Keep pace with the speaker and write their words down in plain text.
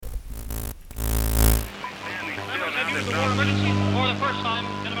emergency for the first time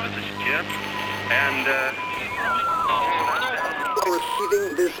in about... This is Jim, and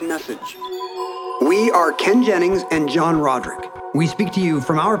receiving this message. We are Ken Jennings and John Roderick. We speak to you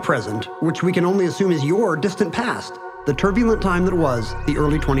from our present, which we can only assume is your distant past, the turbulent time that was the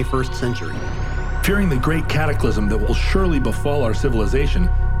early 21st century. Fearing the great cataclysm that will surely befall our civilization,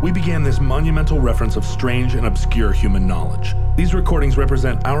 we began this monumental reference of strange and obscure human knowledge. These recordings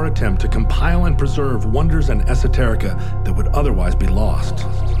represent our attempt to compile and preserve wonders and esoterica that would otherwise be lost.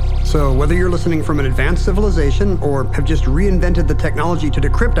 So whether you're listening from an advanced civilization or have just reinvented the technology to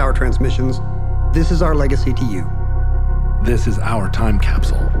decrypt our transmissions, this is our legacy to you. This is our time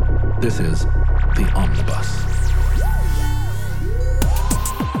capsule. This is the Omnibus.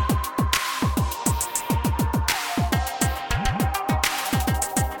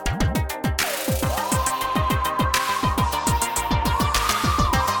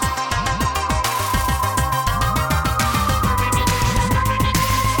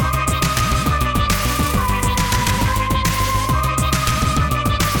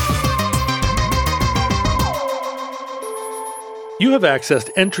 You have accessed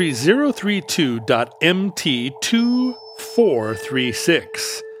entry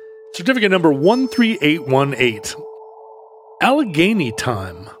 032.MT2436. Certificate number 13818. Allegheny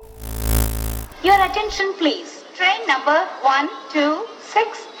time. Your attention please. Train number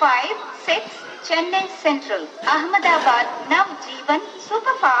 12656 Chennai Central, Ahmedabad Navjeevan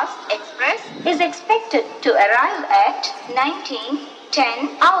Superfast Express is expected to arrive at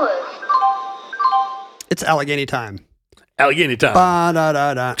 19:10 hours. It's Allegheny time. Allegheny time.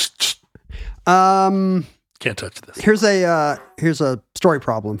 Ba-da-da-da. Can't touch this. Here's a story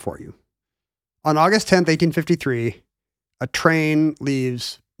problem for you. On August 10th, 1853, a train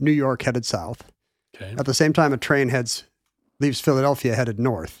leaves New York headed south. Okay. At the same time, a train leaves Philadelphia headed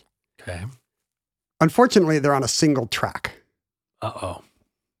north. Okay. Unfortunately, they're on a single track. Uh-oh.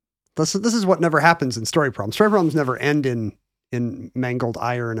 This is what never happens in story problems. Story problems never end in mangled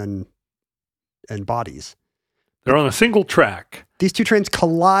iron and bodies. They're on a single track. These two trains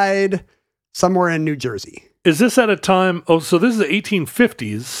collide somewhere in New Jersey. Is this at a time? Oh, so this is the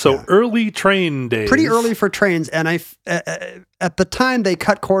 1850s. So Yeah. Early train days. Pretty early for trains. And at the time, they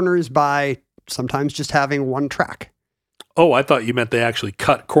cut corners by sometimes just having one track. Oh, I thought you meant they actually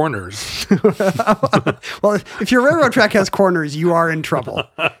cut corners. Well, if your railroad track has corners, you are in trouble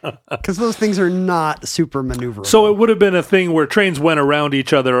because those things are not super maneuverable. So it would have been a thing where trains went around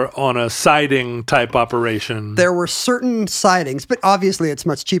each other on a siding type operation. There were certain sidings, but obviously it's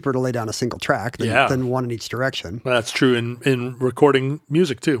much cheaper to lay down a single track than one in each direction. That's true in recording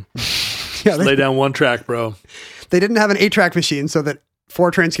music too. Yeah, Lay down one track, bro. They didn't have an 8-track machine so that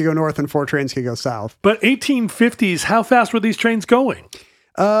 4 trains could go north and 4 trains could go south. But 1850s, how fast were these trains going?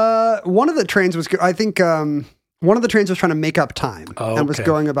 One of the trains was, I think, one of the trains was trying to make up time and was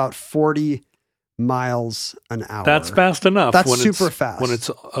going about 40 miles an hour. That's fast enough. That's super fast.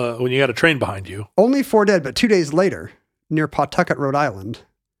 When you got a train behind you. Only 4 dead, but 2 days later, near Pawtucket, Rhode Island,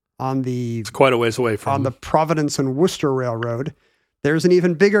 it's quite a ways away from on the Providence and Worcester Railroad, there's an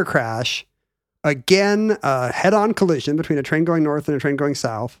even bigger crash. Again, a head-on collision between a train going north and a train going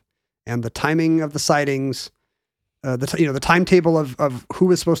south, and the timing of the sidings, the timetable of who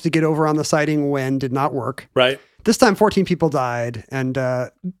was supposed to get over on the siding when did not work. Right. This time, 14 people died, and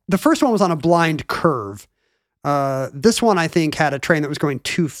the first one was on a blind curve. This one, I think, had a train that was going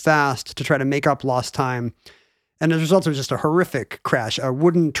too fast to try to make up lost time, and as a result, it was just a horrific crash.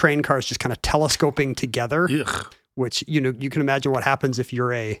 Wooden train cars just kind of telescoping together, which you can imagine what happens if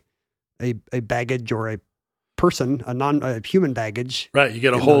you're a baggage or a person, a human baggage. Right. You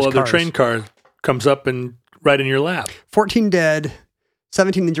get a whole other train car comes up and right in your lap. 14 dead,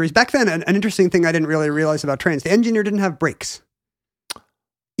 17 injuries. Back then, an interesting thing I didn't really realize about trains, the engineer didn't have brakes.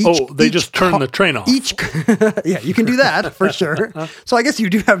 They just turned the train off. Yeah, you can do that for sure. So I guess you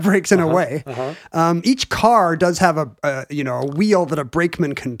do have brakes in a way. Each car does have a wheel that a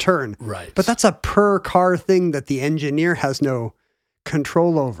brakeman can turn. Right. But that's a per car thing that the engineer has no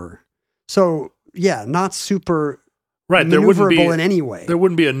control over. So, yeah, not super maneuverable in any way. There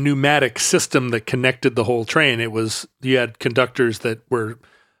wouldn't be a pneumatic system that connected the whole train. You had conductors that were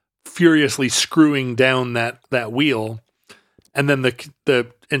furiously screwing down that wheel, and then the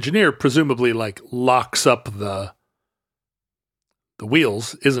engineer presumably locks up the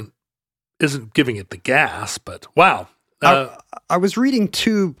wheels, isn't giving it the gas, but wow. I was reading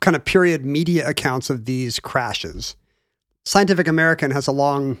 2 kind of period media accounts of these crashes. Scientific American has a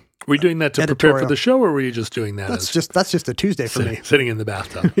long... Were you doing that to prepare for the show, or were you just doing that? That's just a Tuesday for me. Sitting in the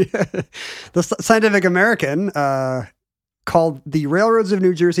bathtub. Yeah. The Scientific American called the railroads of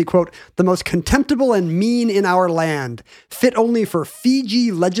New Jersey, quote, the most contemptible and mean in our land, fit only for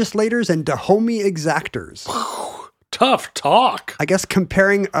Fiji legislators and Dahomey exactors. Tough talk. I guess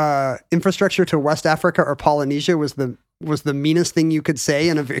comparing infrastructure to West Africa or Polynesia was the meanest thing you could say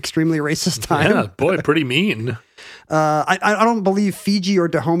in an extremely racist time. Yeah, boy, pretty mean. I don't believe Fiji or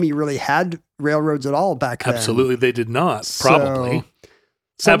Dahomey really had railroads at all back then. Absolutely, they did not. Probably.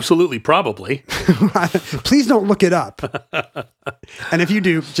 Absolutely, probably. Please don't look it up. And if you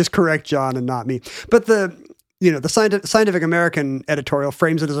do, just correct John and not me. But the Scientific American editorial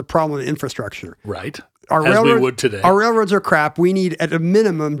frames it as a problem of infrastructure. Right. As we would today. Our railroads are crap. We need, at a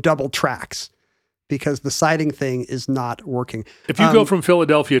minimum, double tracks because the siding thing is not working. If you go from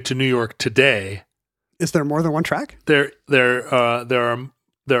Philadelphia to New York today, is there more than one track? There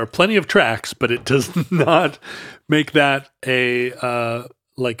are plenty of tracks, but it does not make that a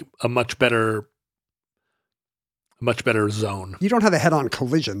much better zone. You don't have a head-on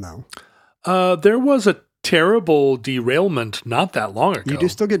collision, though. There was a terrible derailment not that long ago. You do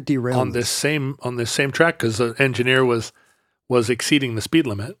still get derailed on this same track because the engineer was exceeding the speed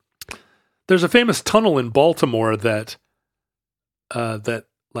limit. There's a famous tunnel in Baltimore that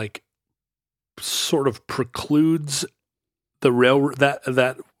sort of precludes the railroad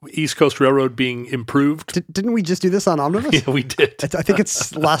that East Coast Railroad being improved. Didn't we just do this on Omnibus? Yeah, we did. I think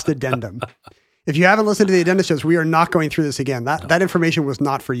it's last addendum. If you haven't listened to the addenda shows, we are not going through this again. That information was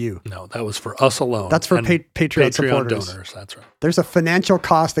not for you. No, that was for us alone. That's for Patreon supporters. Donors. That's right. There's a financial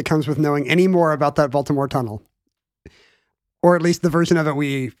cost that comes with knowing any more about that Baltimore tunnel, or at least the version of it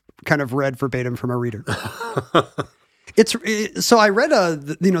we kind of read verbatim from a reader. So I read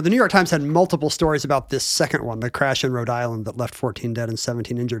the New York Times had multiple stories about this second one, the crash in Rhode Island that left 14 dead and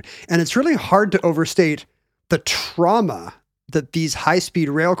 17 injured, and it's really hard to overstate the trauma that these high-speed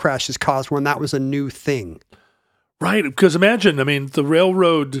rail crashes caused when that was a new thing. Right, because imagine, the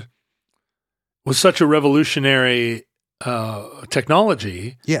railroad was such a revolutionary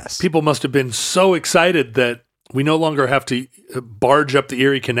technology. Yes. People must have been so excited that we no longer have to barge up the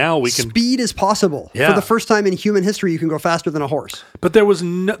Erie Canal. Speed is possible. Yeah. For the first time in human history, you can go faster than a horse. But there's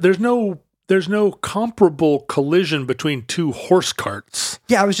no comparable collision between two horse carts.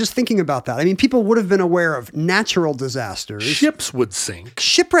 Yeah, I was just thinking about that. People would have been aware of natural disasters. Ships would sink.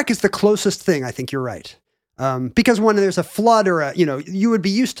 Shipwreck is the closest thing. I think you're right. Because when there's a flood or you would be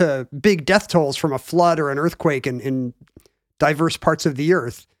used to big death tolls from a flood or an earthquake in diverse parts of the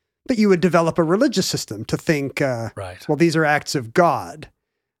earth. But you would develop a religious system to think, right. Well, these are acts of God.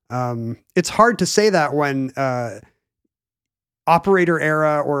 It's hard to say that when operator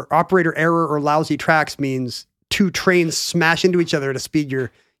error or lousy tracks means two trains smash into each other at a speed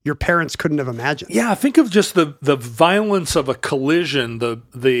your parents couldn't have imagined. Yeah, think of just the violence of a collision.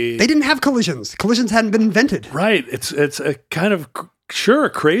 They didn't have collisions. Collisions hadn't been invented. Right. It's a kind of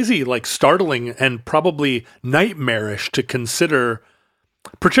crazy, like startling and probably nightmarish to consider.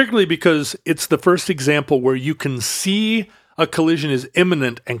 Particularly because it's the first example where you can see a collision is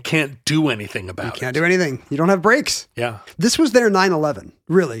imminent and can't do anything about it. You can't do anything. You don't have brakes. Yeah. This was their 9/11,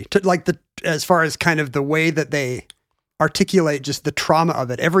 really. As far as kind of the way that they articulate just the trauma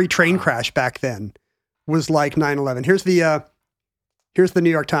of it. Every train crash back then was like 9/11. Here's the New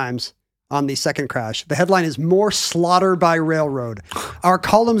York Times on the second crash. The headline is "More Slaughter by Railroad." Our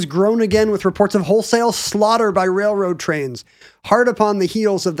columns groan again with reports of wholesale slaughter by railroad trains. Hard upon the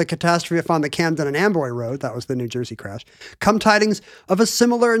heels of the catastrophe on the Camden and Amboy Road, that was the New Jersey crash, come tidings of a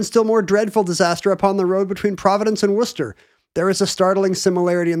similar and still more dreadful disaster upon the road between Providence and Worcester. There is a startling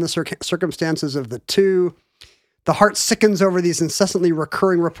similarity in the circumstances of the two. The heart sickens over these incessantly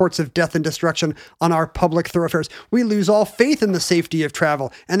recurring reports of death and destruction on our public thoroughfares. We lose all faith in the safety of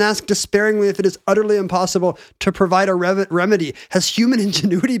travel and ask despairingly if it is utterly impossible to provide a remedy. Has human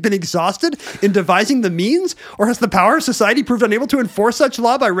ingenuity been exhausted in devising the means? Or has the power of society proved unable to enforce such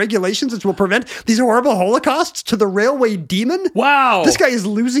law by regulations which will prevent these horrible holocausts to the railway demon? Wow. This guy is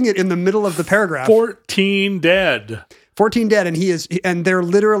losing it in the middle of the paragraph. 14 dead. 14 dead, and they're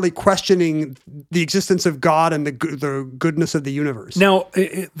literally questioning the existence of God and the goodness of the universe. Now,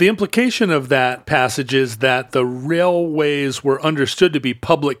 the implication of that passage is that the railways were understood to be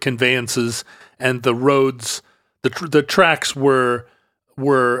public conveyances, and the roads, the tracks were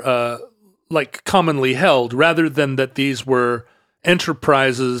like commonly held, rather than that these were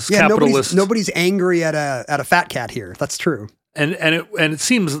enterprises, capitalists. Nobody's angry at a fat cat here. That's true. And it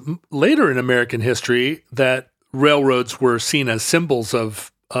seems later in American history that railroads were seen as symbols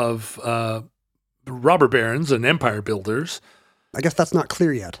of robber barons and empire builders. I guess that's not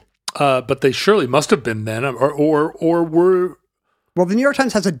clear yet. But they surely must have been then, or were. Well, the New York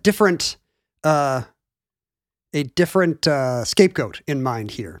Times has a different a different scapegoat in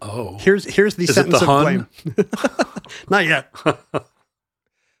mind here. Oh. Here's the Is it sentence the of Hun? blame. Not yet.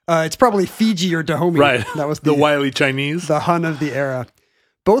 It's probably Fiji or Dahomey. Right. That was the wily Chinese. the Hun of the era.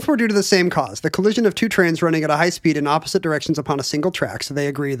 Both were due to the same cause, the collision of two trains running at a high speed in opposite directions upon a single track. So they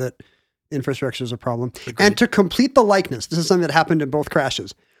agree that infrastructure is a problem. And to complete the likeness, this is something that happened in both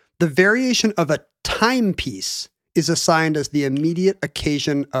crashes. The variation of a timepiece is assigned as the immediate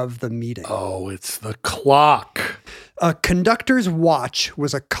occasion of the meeting. Oh, it's the clock. A conductor's watch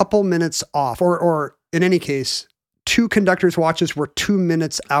was a couple minutes off, or in any case, two conductors' watches were 2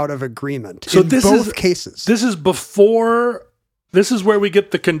 minutes out of agreement. So in this both is- cases. This is before. This is where we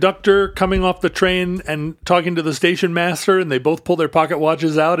get the conductor coming off the train and talking to the station master, and they both pull their pocket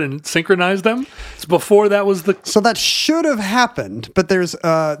watches out and synchronize them. It's before that was the. So that should have happened, but there's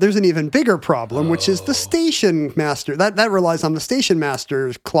an even bigger problem, which is the station master. That relies on the station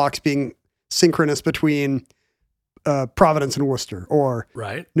master's clocks being synchronous between Providence and Worcester, or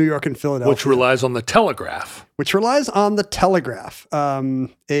Right. New York and Philadelphia, Which relies on the telegraph. which relies on the telegraph,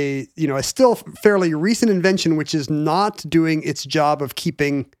 a still fairly recent invention, which is not doing its job of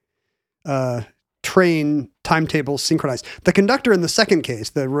keeping train timetables synchronized. The conductor in the second case,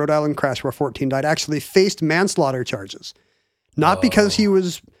 the Rhode Island crash where 14 died, actually faced manslaughter charges, not because he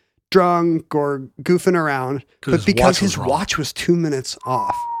was drunk or goofing around, but his because watch was his wrong. watch was 2 minutes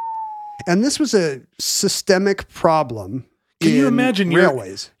off. And this was a systemic problem. Can you in imagine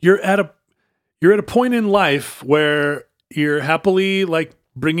railways? You're at a point in life where you're happily like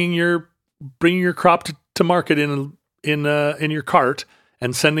bringing your crop to market in your cart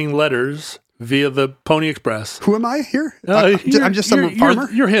and sending letters via the Pony Express. Who am I here? You're- I'm just some you're- farmer.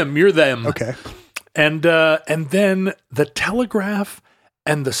 You're him. You're them. Okay. And then the telegraph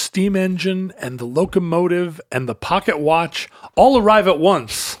and the steam engine and the locomotive and the pocket watch all arrive at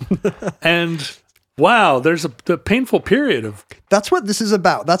once. And wow, there's a painful period of. That's what this is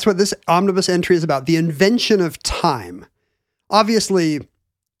about. That's what this omnibus entry is about. The invention of time. Obviously,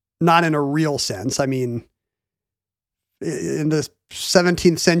 not in a real sense. I mean, in the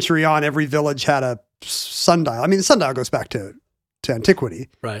 17th century on, every village had a sundial. I mean, the sundial goes back to antiquity.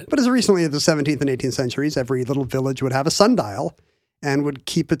 Right. But as recently as the 17th and 18th centuries, every little village would have a sundial and would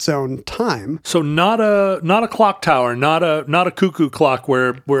keep its own time. So not a clock tower, not a cuckoo clock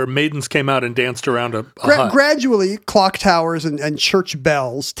where maidens came out and danced around a hut. Gradually, clock towers and church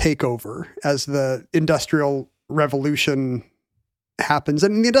bells take over as the Industrial Revolution happens.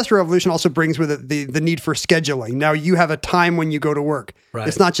 And the Industrial Revolution also brings with it the need for scheduling. Now you have a time when you go to work. Right.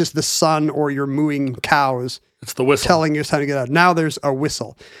 It's not just the sun or you're mooing cows It's the whistle. telling you it's time to get out. Now there's a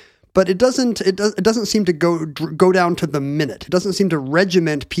whistle. But it doesn't seem to go down to the minute. It doesn't seem to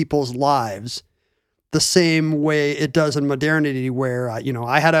regiment people's lives the same way it does in modernity, where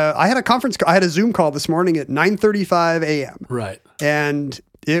I had a conference call, I had a Zoom call this morning at 9:35 a.m. Right. and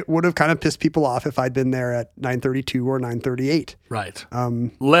it would have kind of pissed people off if I'd been there at 9:32 or 9:38. Right.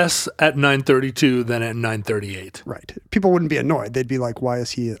 Less at 9:32 than at 9:38. Right. People wouldn't be annoyed. They'd be like, "Why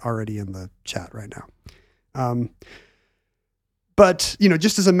is he already in the chat right now?" But,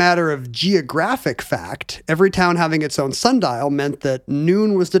 just as a matter of geographic fact, every town having its own sundial meant that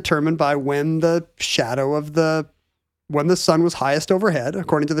noon was determined by when the sun was highest overhead,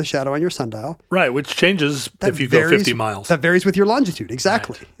 according to the shadow on your sundial. Right, which changes That if you go varies- 50 miles. That varies with your longitude.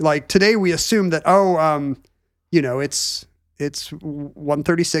 Exactly. Like today we assume that, it's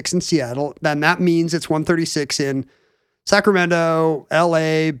 136 in Seattle. Then that means it's 136 in Sacramento,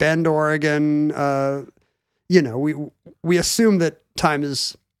 LA, Bend, Oregon. We assume that time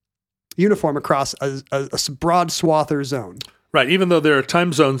is uniform across a broad swath or zone. Right, even though there are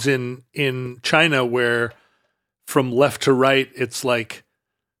time zones in China where from left to right, it's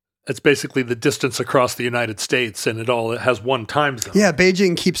basically the distance across the United States, and it has one time zone. Yeah,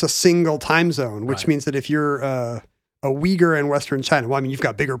 Beijing keeps a single time zone, which Right. means that if you're a Uyghur in Western China, well, I mean, you've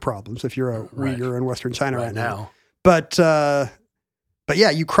got bigger problems if you're a Right. Uyghur in Western China right now. now. But yeah,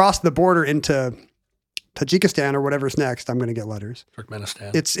 you cross the border into Tajikistan or whatever's next. I'm going to get letters.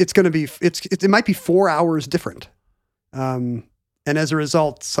 Turkmenistan. It's going to be it might be 4 hours different, and as a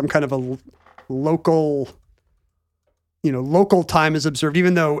result, some kind of a local time is observed.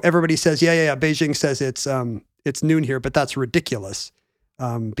 Even though everybody says yeah, Beijing says it's noon here, but that's ridiculous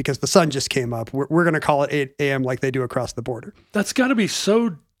because the sun just came up. We're going to call it 8 a.m. like they do across the border. That's got to be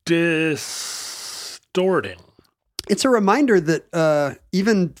so distorting. It's a reminder that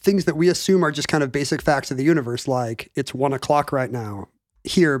even things that we assume are just kind of basic facts of the universe, like it's 1 o'clock right now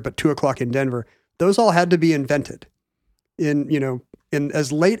here, but 2 o'clock in Denver, those all had to be invented in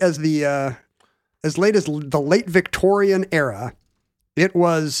as late as the late Victorian era. It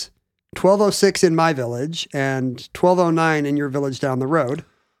was 12:06 in my village and 12:09 in your village down the road.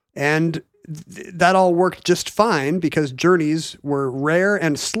 And that all worked just fine because journeys were rare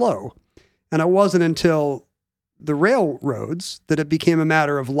and slow. And it wasn't until the railroads that it became a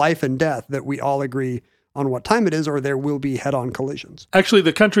matter of life and death that we all agree on what time it is, or there will be head-on collisions. Actually,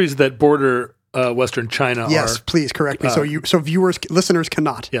 the countries that border Western China Yes, are... please correct me. So viewers, listeners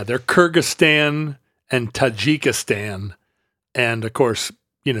cannot. Yeah, they're Kyrgyzstan and Tajikistan. And, of course,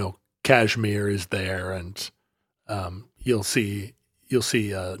 Kashmir is there. And you'll see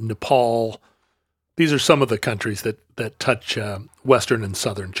Nepal. These are some of the countries that touch Western and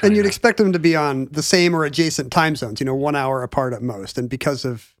Southern China. And you'd expect them to be on the same or adjacent time zones, 1 hour apart at most. And because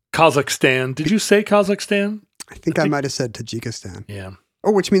of... Kazakhstan. Did you say Kazakhstan? I think I might have said Tajikistan. Yeah.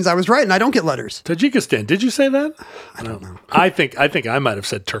 Oh, which means I was right and I don't get letters. Tajikistan. Did you say that? I don't know. I think I might have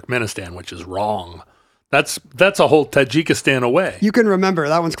said Turkmenistan, which is wrong. That's a whole Tajikistan away. You can remember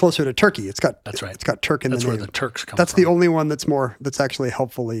that one's closer to Turkey. That's right. It's got Turk in the name. That's where the Turks come That's from. the only one that's actually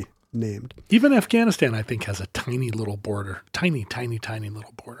helpfully named. Even Afghanistan, I think, has a tiny little border. Tiny, tiny, tiny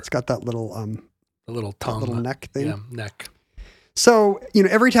little border. It's got that little A little tongue. little neck thing. Yeah, neck. So,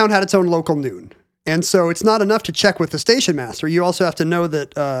 every town had its own local noon. And so it's not enough to check with the station master. You also have to know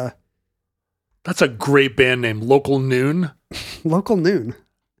that That's a great band name, Local Noon. local noon.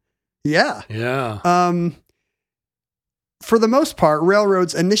 Yeah. Yeah. For the most part,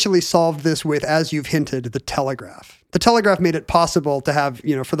 railroads initially solved this with, as you've hinted, the telegraph. The telegraph made it possible to have,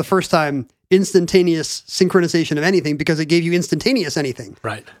 for the first time, instantaneous synchronization of anything because it gave you instantaneous anything.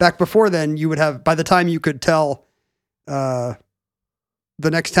 Right. Back before then, you would have, by the time you could tell the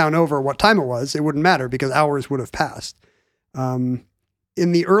next town over what time it was, it wouldn't matter because hours would have passed.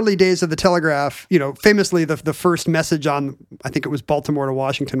 In the early days of the telegraph, famously the first message on, I think it was Baltimore to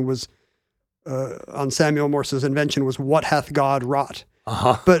Washington was, on Samuel Morse's invention was, "What hath God wrought?"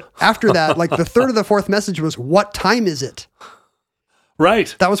 Uh-huh. But after that, like the third or the fourth message was, "What time is it?"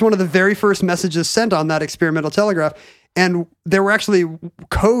 Right. That was one of the very first messages sent on that experimental telegraph. And there were actually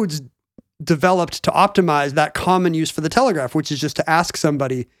codes developed to optimize that common use for the telegraph, which is just to ask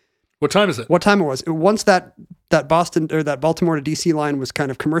somebody What time is it? what time it was. Once that Boston or that Baltimore to DC line was kind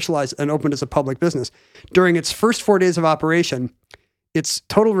of commercialized and opened as a public business, during its first 4 days of operation, its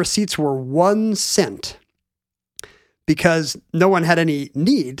total receipts were 1 cent because no one had any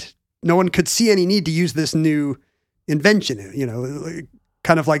need. No one could see any need to use this new invention,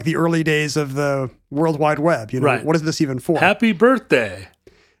 kind of like the early days of the World Wide Web. Right. What is this even for? Happy birthday.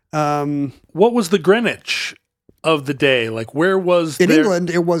 What was the Greenwich of the day? Like, where was In there, England,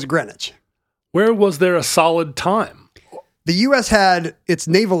 it was Greenwich. Where was there a solid time? The U.S. had its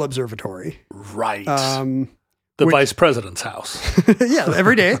naval observatory. Right. The vice president's house. Yeah,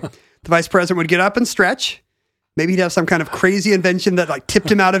 every day the vice president would get up and stretch. Maybe he'd have some kind of crazy invention that like tipped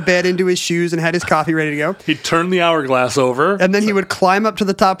him out of bed into his shoes and had his coffee ready to go. He'd turn the hourglass over. And then he would climb up to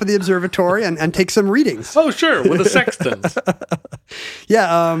the top of the observatory and take some readings. Oh, sure, with a sextant.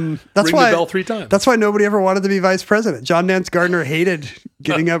 Yeah, that's Ring why the bell 3 times. That's why nobody ever wanted to be vice president. John Nance Gardner hated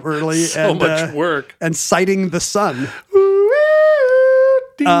getting up early So much work. and sighting the sun.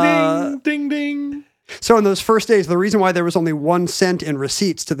 Ding, ding, ding, ding. So in those first days, the reason why there was only 1 cent in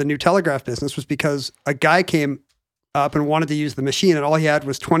receipts to the new telegraph business was because a guy came up and wanted to use the machine, and all he had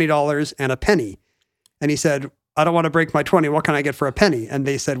was $20 and a penny. And he said, "I don't want to break my 20. What can I get for a penny?" And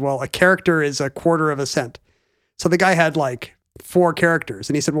they said, "Well, a character is 1/4 of a cent." So the guy had like 4 characters,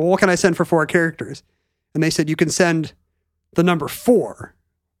 and he said, "Well, what can I send for 4 characters?" And they said, "You can send the number 4.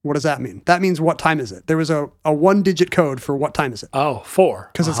 What does that mean? That means what time is it? There was a 1-digit code for what time is it? Oh, 4.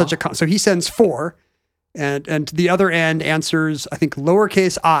 Because it's such a so he sends 4, and the other end answers, I think,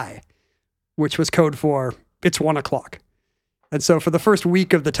 lowercase I, which was code for it's 1 o'clock. And so for the first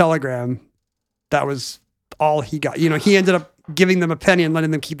week of the telegram, that was all he got. He ended up giving them a penny and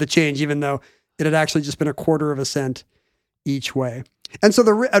letting them keep the change, even though it had actually just been 1/4 of a cent each way. And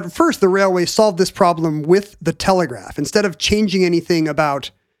so at first, the railway solved this problem with the telegraph. Instead of changing anything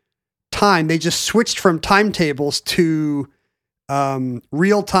about time, they just switched from timetables to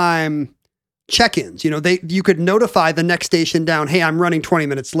real-time check-ins. You could notify the next station down, "Hey, I'm running 20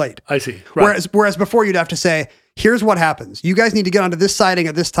 minutes late." I see. Right. Whereas before you'd have to say, "Here's what happens. You guys need to get onto this siding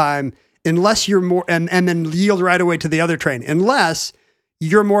at this time unless you're more," and then yield right away to the other train, unless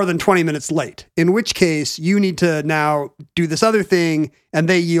you're more than 20 minutes late, in which case you need to now do this other thing and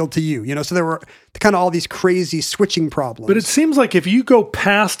they yield to you. So there were kind of all these crazy switching problems. But it seems like if you go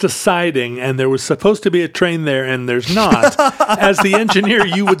past a siding and there was supposed to be a train there and there's not, as the engineer,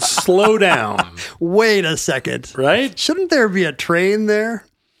 you would slow down. Wait a second. Right? Shouldn't there be a train there?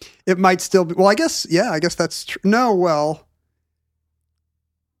 It might still be. Well, I guess that's true. No, well,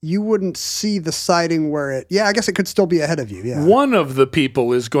 you wouldn't see the siding where it. Yeah, I guess it could still be ahead of you. Yeah, One of the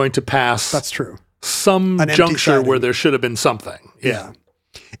people is going to pass that's true. some An empty juncture siding. where there should have been something. Yeah.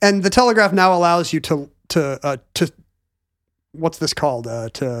 And the telegraph now allows you to what's this called?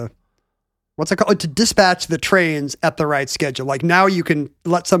 What's it called? To dispatch the trains at the right schedule. Like now you can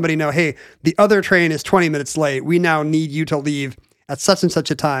let somebody know, hey, the other train is 20 minutes late. We now need you to leave at such and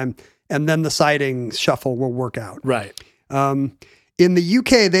such a time. And then the siding shuffle will work out. Right. In the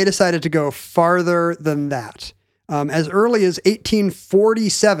UK, they decided to go farther than that. As early as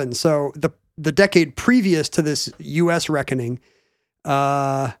 1847, so the decade previous to this US reckoning,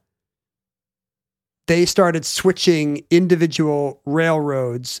 they started switching individual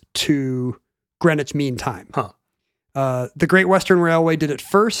railroads to Greenwich Mean Time. Huh. The Great Western Railway did it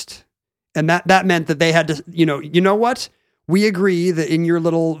first, and that meant that they had to, you know what? We agree that in your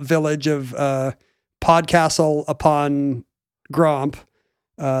little village of Podcastle upon Gromp,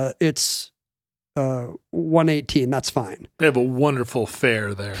 it's 118. That's fine. They have a wonderful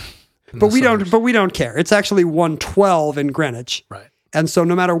fair there. But we don't care. It's actually 112 in Greenwich. Right. And so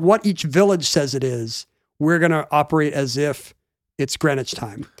no matter what each village says it is, we're going to operate as if it's Greenwich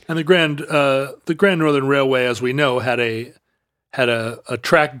time. And the Grand Northern Railway, as we know, had a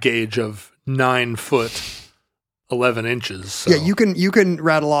track gauge of 9 foot 11 inches. So. Yeah, you can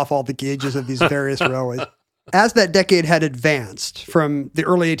rattle off all the gauges of these various railways. As that decade had advanced from the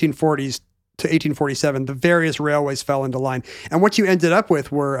early 1840s to 1847, the various railways fell into line. And what you ended up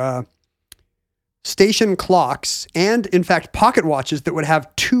with were station clocks and, in fact, pocket watches that would have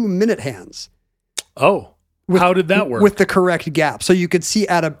 2-minute hands. Oh, how did that work? With the correct gap. So you could see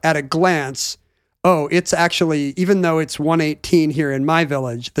at a glance, oh, it's actually, even though it's 118 here in my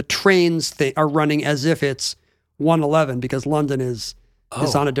village, the trains are running as if it's 111 because London is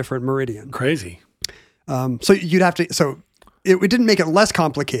on a different meridian. Crazy. So you'd have to, so it didn't make it less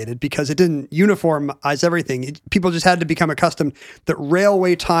complicated because it didn't uniformize everything. People just had to become accustomed that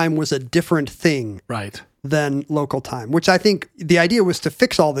railway time was a different thing. Right. Than local time, which I think the idea was to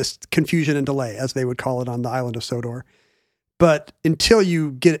fix all this confusion and delay, as they would call it on the island of Sodor. But until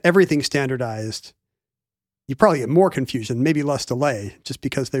you get everything standardized, you probably get more confusion, maybe less delay, just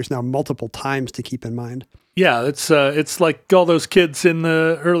because there's now multiple times to keep in mind. Yeah, it's like all those kids in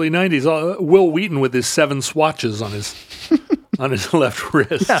the early 90s. Will Wheaton with his 7 swatches on his on his left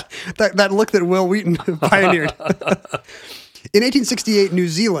wrist. Yeah, that look that Will Wheaton pioneered. In 1868, New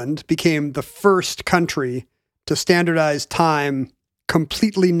Zealand became the first country to standardize time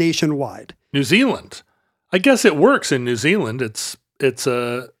completely nationwide. New Zealand. I guess it works in New Zealand. It's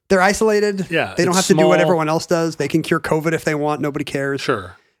they're isolated. Yeah, they don't have to do what everyone else does. They can cure COVID if they want. Nobody cares.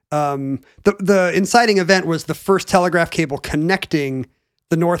 Sure. The inciting event was the first telegraph cable connecting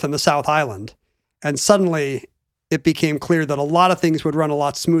the North and the South Island, and suddenly it became clear that a lot of things would run a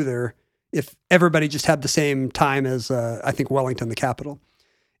lot smoother if everybody just had the same time as, I think, Wellington, the capital.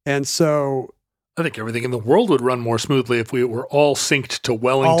 And so I think everything in the world would run more smoothly if we were all synced to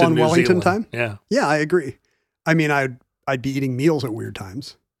Wellington, all on New Wellington Zealand. time? Yeah. Yeah, I agree. I mean, I'd be eating meals at weird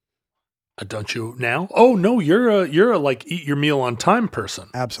times. Don't you now? Oh, no, you're a like eat your meal on time person.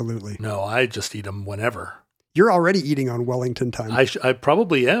 Absolutely. No, I just eat them whenever. You're already eating on Wellington time. I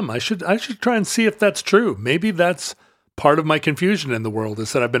probably am. I should try and see if that's true. Maybe that's part of my confusion in the world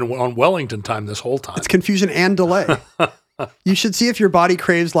is that I've been on Wellington time this whole time. It's confusion and delay. You should see if your body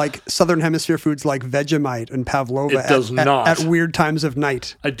craves like Southern Hemisphere foods like Vegemite and Pavlova It does not. At weird times of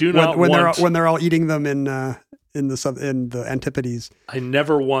night. I do not when want they're all eating them in the Antipodes. I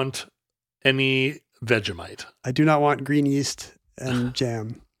never want any Vegemite. I do not want green yeast and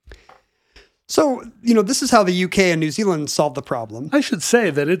jam. So, this is how the UK and New Zealand solved the problem. I should say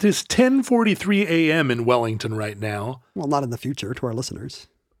that it is 10:43 a.m. in Wellington right now. Well, not in the future to our listeners.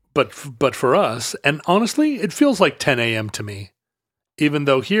 But for us, and honestly, it feels like 10 a.m. to me, even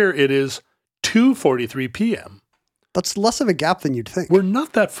though here it is 2:43 p.m. That's less of a gap than you'd think. We're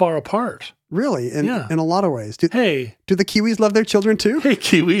not that far apart. Really? In a lot of ways. Do the Kiwis love their children too? Hey,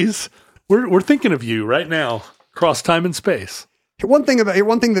 Kiwis. We're thinking of you right now, across time and space. One thing that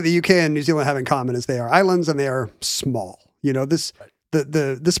the UK and New Zealand have in common is they are islands and they are small. This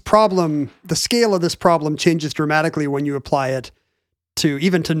problem, the scale of this problem changes dramatically when you apply it to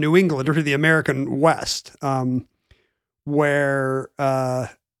New England or to the American West, where a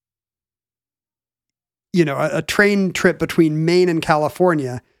train trip between Maine and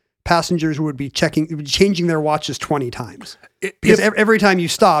California, passengers would be changing their watches 20 times. Because every time you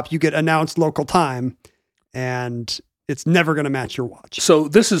stop, you get announced local time, and it's never going to match your watch. So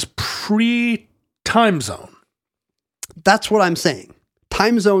this is pre-time zone. That's what I'm saying.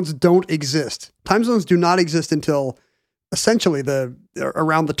 Time zones don't exist. Time zones do not exist until essentially the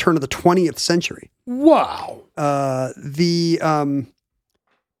around the turn of the 20th century. Wow.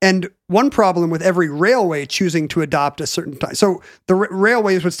 And one problem with every railway choosing to adopt a certain time. So the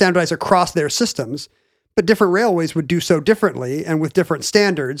railways would standardize across their systems, but different railways would do so differently and with different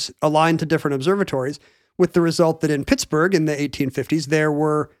standards aligned to different observatories, with the result that in Pittsburgh in the 1850s, there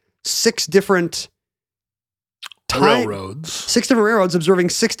were 6 different railroads observing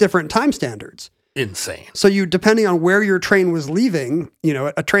 6 different time standards. Insane. So depending on where your train was leaving,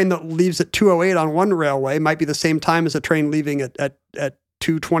 a train that leaves at 2:08 on one railway might be the same time as a train leaving at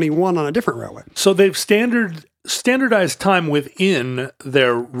 2:21 on a different railway. So they've standardized time within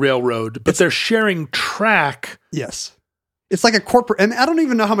their railroad, but they're sharing track. Yes. It's like a corporate, and I don't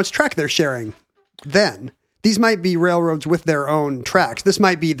even know how much track they're sharing then. These might be railroads with their own tracks. This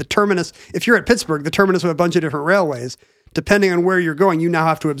might be the terminus. If you're at Pittsburgh, the terminus of a bunch of different railways. Depending on where you're going, you now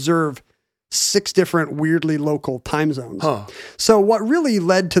have to observe 6 different weirdly local time zones. Huh. So what really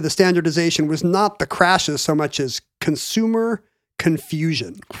led to the standardization was not the crashes so much as consumer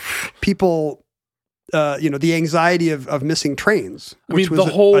confusion. People, the anxiety of missing trains, which was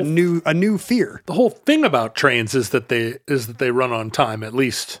a new fear. The whole thing about trains is that they run on time, at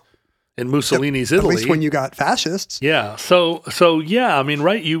least in Mussolini's Italy. At least when you got fascists. Yeah. So yeah, I mean,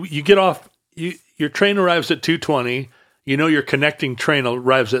 right, you get off, your train arrives at 2:20, your connecting train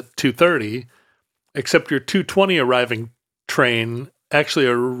arrives at 2:30, except your 2:20 arriving train actually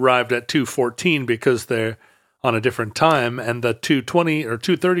arrived at 2:14 because they're on a different time, and the 2:20 or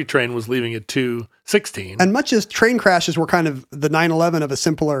 2:30 train was leaving at 2:16. And much as train crashes were kind of the 9/11 of a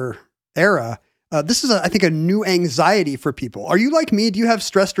simpler era, this is, I think, a new anxiety for people. Are you like me? Do you have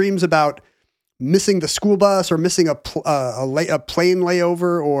stress dreams about missing the school bus or missing a plane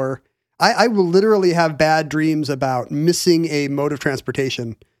layover? Or I will literally have bad dreams about missing a mode of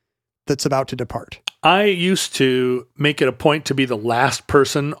transportation that's about to depart. I used to make it a point to be the last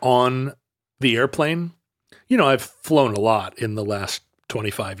person on the airplane. I've flown a lot in the last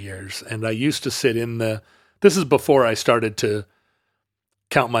 25 years, and I used to sit this is before I started to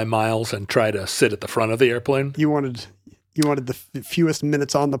count my miles and try to sit at the front of the airplane. You wanted the fewest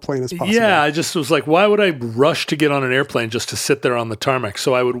minutes on the plane as possible. Yeah, I just was like, why would I rush to get on an airplane just to sit there on the tarmac?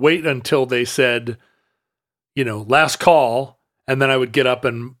 So I would wait until they said, last call, and then I would get up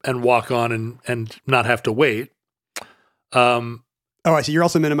and walk on and not have to wait. I see. You're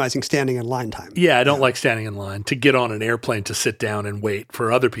also minimizing standing in line time. Yeah, I don't like standing in line to get on an airplane to sit down and wait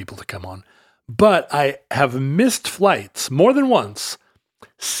for other people to come on. But I have missed flights more than once,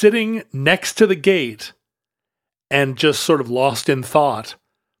 sitting next to the gate and just sort of lost in thought.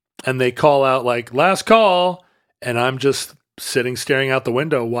 And they call out like, last call. And I'm just sitting, staring out the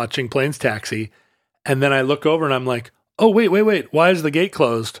window, watching planes taxi. And then I look over and I'm like, oh, wait. Why is the gate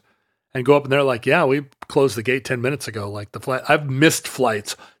closed? And go up and they're like, yeah, we closed the gate 10 minutes ago. Like the flight, I've missed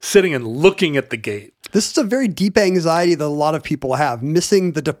flights sitting and looking at the gate. This is a very deep anxiety that a lot of people have,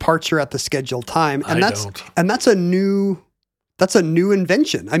 missing the departure at the scheduled time. And that's a new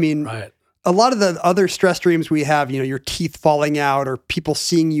invention. I mean, right. A lot of the other stress dreams we have, your teeth falling out or people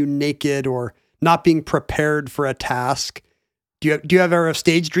seeing you naked or not being prepared for a task. Do you have ever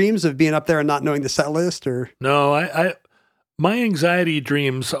stage dreams of being up there and not knowing the set list? Or no, my anxiety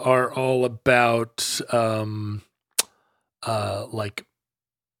dreams are all about like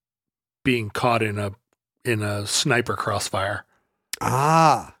being caught in a sniper crossfire.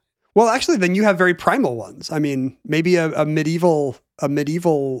 Ah, well, actually, then you have very primal ones. I mean, maybe a medieval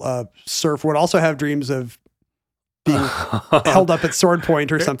serf would also have dreams of being held up at sword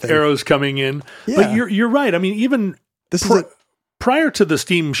point or something. Arrows coming in. Yeah. But you're right. I mean, even prior to the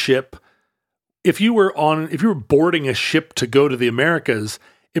steamship, if you were boarding a ship to go to the Americas,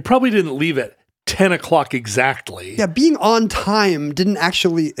 it probably didn't leave at 10 o'clock exactly. Yeah, being on time didn't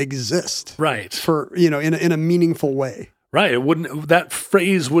actually exist. Right. For, in a meaningful way. Right. That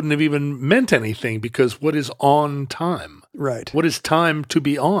phrase wouldn't have even meant anything because what is on time? Right. What is time to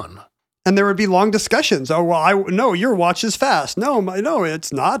be on? And there would be long discussions. Oh, well, no, your watch is fast. No,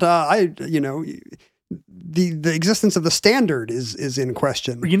 it's not. The existence of the standard is in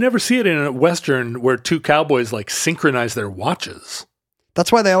question. You never see it in a Western where two cowboys like synchronize their watches.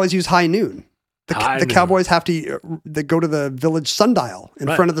 That's why they always use high noon. The cowboys have to they go to the village sundial in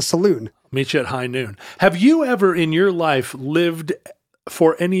front of the saloon. Meet you at high noon. Have you ever in your life lived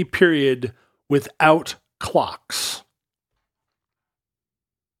for any period without clocks?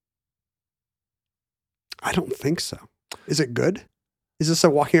 I don't think so. Is it good? Is this a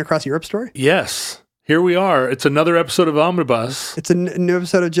Walking Across Europe story? Yes. Here we are. It's another episode of Omnibus. It's a new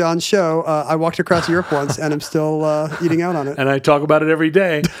episode of John's show. I walked across Europe once, and I'm still eating out on it. And I talk about it every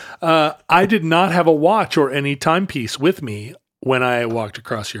day. I did not have a watch or any timepiece with me when I walked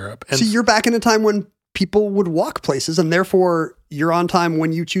across Europe. And So you're back in a time when people would walk places, and therefore you're on time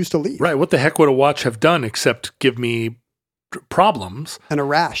when you choose to leave. right, what the heck would a watch have done except give me problems? And a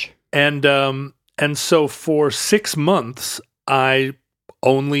rash. And so for 6 months, I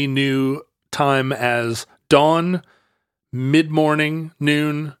only knew time as dawn, mid-morning,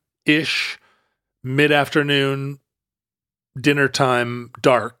 noon-ish, mid-afternoon, dinner time,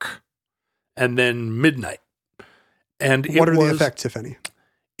 dark, and then midnight. And What are the was- effects, if any?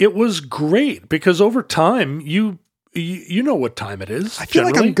 It was great because over time, you know what time it is. I feel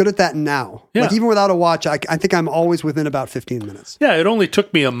like generally. I'm good at that now. Yeah. Like even without a watch, I think I'm always within about 15 minutes. Yeah, it only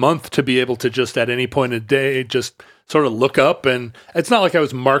took me a month to be able to just at any point in the day just sort of look up, and it's not like I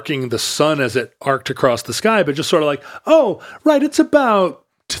was marking the sun as it arced across the sky, but just sort of like, oh, right, it's about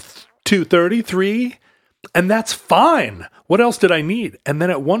 2:30, 3, and that's fine. What else did I need? And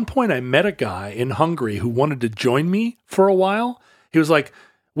then at one point I met a guy in Hungary who wanted to join me for a while. He was like,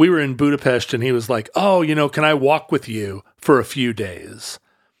 we were in Budapest, and he was like, oh, can I walk with you for a few days?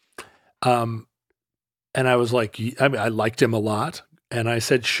 And I was like, I liked him a lot. And I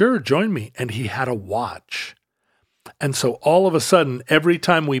said, sure, join me. And he had a watch. And so all of a sudden, every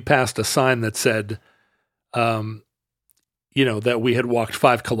time we passed a sign that said, that we had walked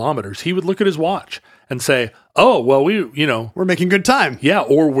 5 kilometers, he would look at his watch and say, oh, well, We're making good time. yeah,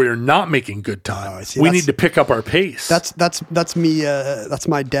 or we're not making good time. I see. We That's- need to pick up our pace. That's me. That's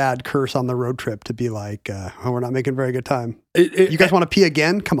my dad curse on the road trip to be like, oh, we're not making very good time. You guys want to pee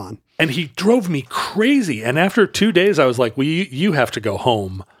again? Come on. And he drove me crazy. And after 2 days, I was like, well, you have to go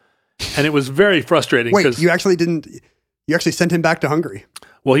home. And it was very frustrating. Wait, 'cause- you actually didn't. You actually sent him back to Hungary.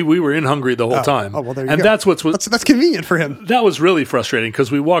 well, we were in Hungary the whole time. Oh, well, there you and go. that's what's That's convenient for him. that was really frustrating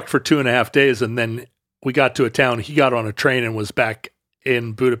because we walked for 2.5 days, and then we got to a town. He got on a train and was back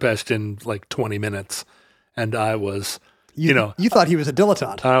in Budapest in like 20 minutes. And I was, You thought he was a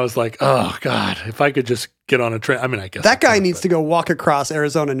dilettante. I was like, oh God, if I could just get on a train. I mean, I guess That guy needs to go walk across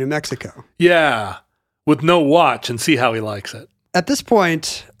Arizona, New Mexico. Yeah. With no watch and see how he likes it. At this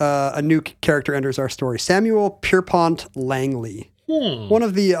point, a new character enters our story. Samuel Pierpont Langley. One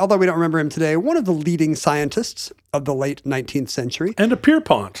of the, although we don't remember him today, one of the leading scientists of the late 19th century. And a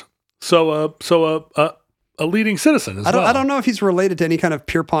Pierpont. So a leading citizen as well. I don't know if he's related to any kind of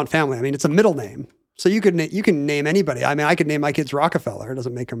Pierpont family. I mean, it's a middle name. So you can name anybody. I mean, I could name my kids Rockefeller. It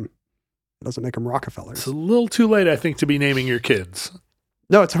doesn't make them Rockefellers. It's a little too late, I think, to be naming your kids.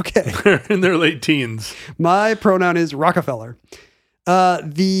 No, it's okay. They're in their late teens. My pronoun is Rockefeller.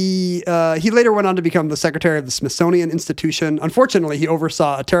 He later went on to become the secretary of the Smithsonian Institution. Unfortunately, he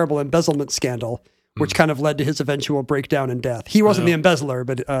oversaw a terrible embezzlement scandal, which kind of led to his eventual breakdown and death. He wasn't the embezzler,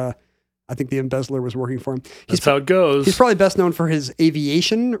 but I think the embezzler was working for him. That's how it goes. He's probably best known for his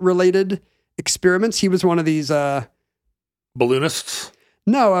aviation-related experiments. He was one of these Balloonists.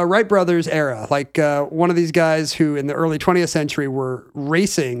 Wright brothers era, like one of these guys who in the early 20th century were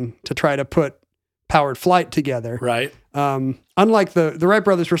racing to try to put powered flight together. Right. Unlike the Wright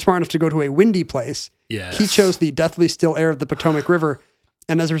brothers were smart enough to go to a windy place. Yes. He chose the deathly still air of the Potomac River,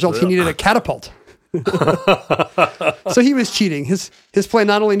 and as a result, he needed a catapult. So he was cheating. His plane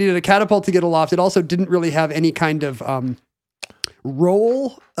not only needed a catapult to get aloft, it also didn't really have any kind of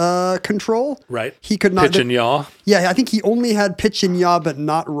roll control. Right. He could not Pitch and yaw. Yeah, I think he only had pitch and yaw, but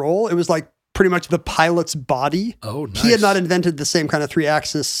not roll. It was like pretty much the pilot's body. Oh, nice. He had not invented the same kind of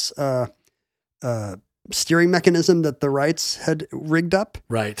 3-axis steering mechanism that the Wrights had rigged up.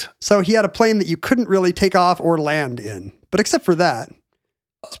 Right. So he had a plane that you couldn't really take off or land in. But except for that,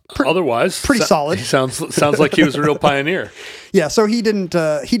 Otherwise, pretty solid. He sounds like he was a real pioneer. yeah. So he didn't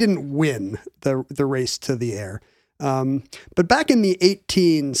win the race to the air. But back in the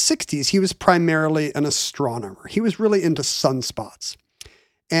 1860s, he was primarily an astronomer. He was really into sunspots.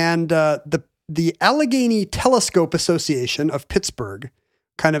 And the Allegheny Telescope Association of Pittsburgh,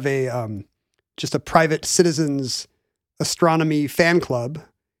 kind of just a private citizens astronomy fan club,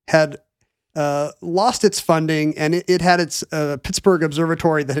 had lost its funding, and it had its Pittsburgh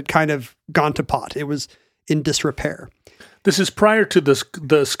Observatory that had kind of gone to pot. It was in disrepair. This is prior to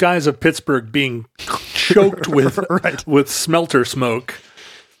the skies of Pittsburgh being choked with Right. with smelter smoke.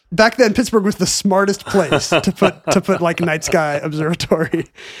 Back then, Pittsburgh was the smartest place to put like night sky observatory.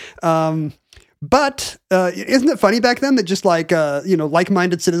 But isn't it funny back then that just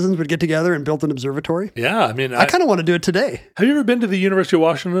like-minded citizens would get together and build an observatory? Yeah, I mean, I kind of want to do it today. have you ever been to the University of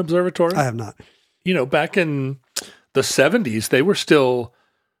Washington Observatory? I have not. Back in the 70s, they were still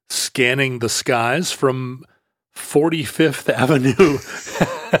scanning the skies from 45th Avenue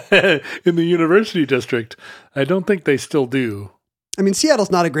in the University District. I don't think they still do. I mean,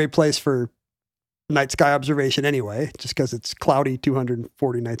 Seattle's not a great place for night sky observation anyway, just because it's cloudy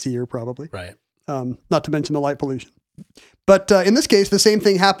 240 nights a year, probably. Right. Not to mention the light pollution. But in this case, the same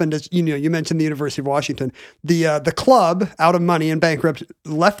thing happened as, you mentioned the University of Washington. The club, out of money and bankrupt,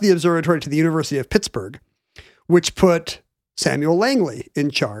 left the observatory to the University of Pittsburgh, which put Samuel Langley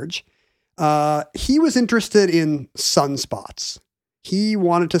in charge. He was interested in sunspots. He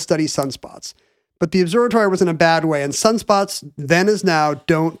wanted to study sunspots. But the observatory was in a bad way, and sunspots, then as now,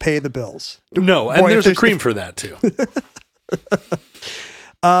 don't pay the bills. No, and there's a cream for that too.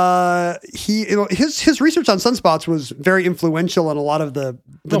 His research on sunspots was very influential, and a lot of the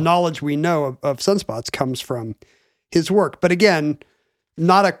knowledge we know of sunspots comes from his work. But again,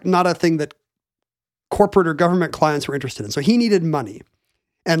 not a thing that corporate or government clients were interested in. So he needed money.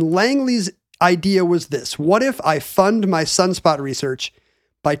 And Langley's idea was this: what if I fund my sunspot research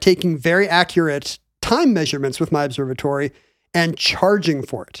by taking very accurate time measurements with my observatory and charging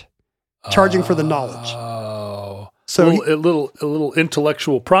for it, charging for the knowledge? Oh, so a little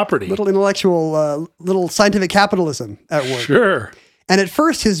intellectual property, little scientific capitalism at work. Sure. And at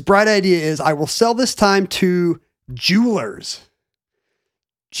first, his bright idea is, I will sell this time to jewelers.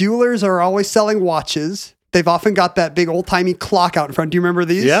 Jewelers are always selling watches. They've often got that big old-timey clock out in front. Do you remember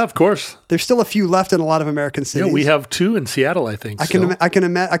these? Yeah, of course. There's still a few left in a lot of American cities. Yeah, we have 2 in Seattle, I think. I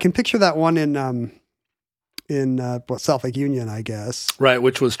can picture that one in South Lake Union, I guess. Right,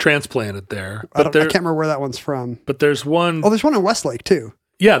 which was transplanted there. I can't remember where that one's from. But there's one. Oh, there's one in Westlake too.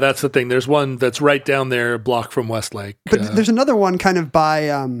 Yeah, that's the thing. There's one that's right down there, a block from Westlake. But there's another one kind of by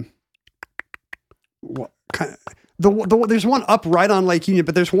there's one up right on Lake Union,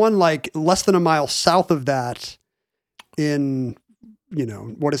 but there's one like less than a mile south of that in,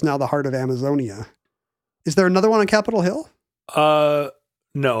 what is now the heart of Amazonia. Is there another one on Capitol Hill?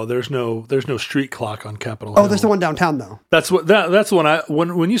 No, there's no street clock on Capitol Hill. Oh, there's the one downtown though. That's the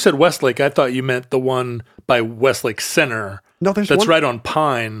one when you said Westlake, I thought you meant the one by Westlake Center. No, that's right on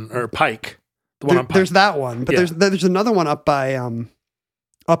Pine or Pike. The one on Pike. There's that one, but there's another one up by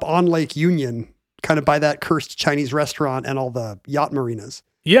up on Lake Union, kind of by that cursed Chinese restaurant and all the yacht marinas.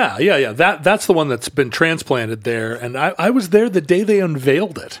 Yeah. That's the one that's been transplanted there, and I was there the day they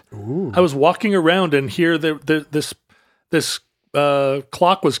unveiled it. Ooh. I was walking around, and here this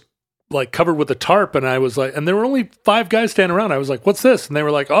clock was like covered with a tarp, and I was like, and there were only 5 guys standing around. I was like, "What's this?" And they were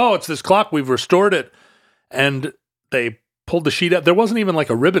like, "Oh, it's this clock. We've restored it." And they pulled the sheet out. There wasn't even like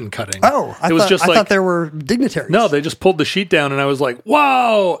a ribbon cutting. Oh, I thought there were dignitaries. No, they just pulled the sheet down, and I was like,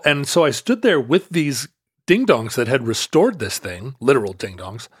 "Wow!" And so I stood there with these ding-dongs that had restored this thing, literal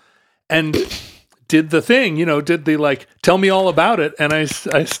ding-dongs, and did the thing, did the like, tell me all about it. And I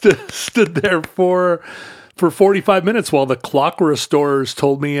stood there for 45 minutes while the clock restorers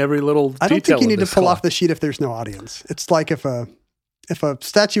told me every little detail. I don't think you need to pull clock off the sheet if there's no audience. It's like if a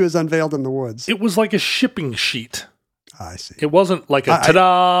statue is unveiled in the woods. It was like a shipping sheet. I see. It wasn't like a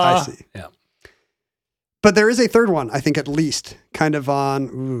ta-da. I see. Yeah. But there is a third one, I think, at least, kind of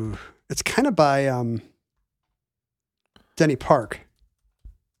on, it's kind of by Denny Park.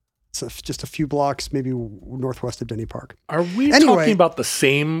 It's just a few blocks, maybe northwest of Denny Park. Are we talking about the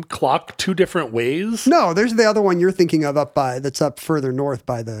same clock 2 different ways? No, there's the other one you're thinking of that's up further north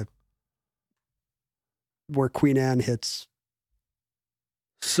by where Queen Anne hits.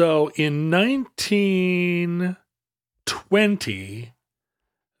 So in 1920,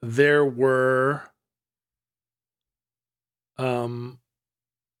 there were, in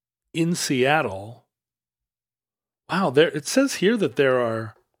Seattle, wow, it says here that there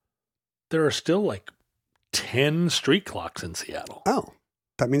are still like 10 street clocks in Seattle. Oh,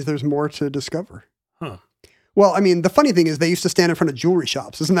 that means there's more to discover. Huh. Well, I mean, the funny thing is they used to stand in front of jewelry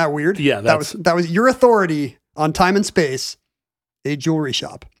shops. Isn't that weird? Yeah. That was your authority on time and space, a jewelry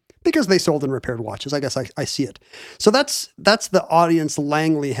shop, because they sold and repaired watches. I guess I see it. So that's the audience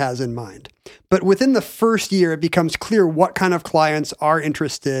Langley has in mind. But within the first year, it becomes clear what kind of clients are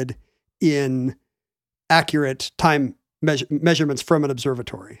interested in accurate time measurements from an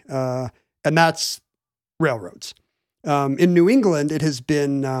observatory. And that's railroads. In New England, it has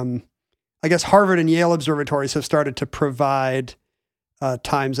been, I guess Harvard and Yale observatories have started to provide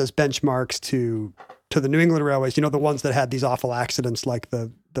times as benchmarks to the New England railways, the ones that had these awful accidents like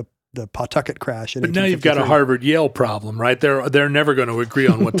the Pawtucket crash. But now you've got a Harvard-Yale problem, right? They're never going to agree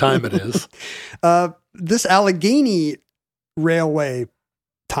on what time it is. This Allegheny Railway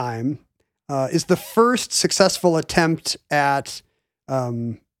time is the first successful attempt at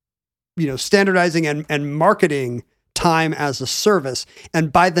standardizing and marketing time as a service.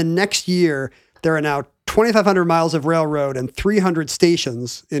 And by the next year, there are now 2,500 miles of railroad and 300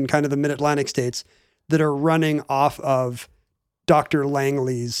 stations in kind of the mid-Atlantic states that are running off of Dr.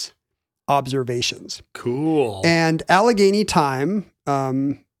 Langley's observations. Cool. And Allegheny time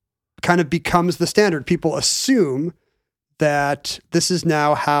kind of becomes the standard. People assume that this is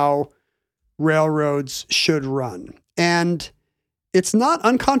now how railroads should run. And it's not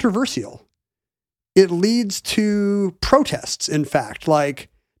uncontroversial. It leads to protests, in fact. Like,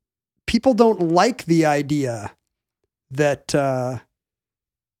 people don't like the idea that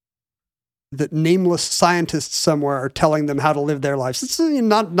that nameless scientists somewhere are telling them how to live their lives. It's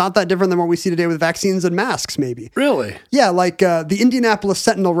not that different than what we see today with vaccines and masks, maybe. Really? Yeah, like the Indianapolis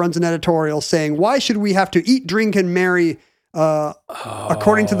Sentinel runs an editorial saying, why should we have to eat, drink, and marry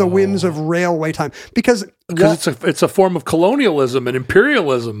according to the whims of railway time? Because it's a form of colonialism and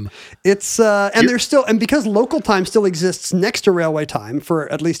imperialism. It's there's still, and because local time still exists next to railway time for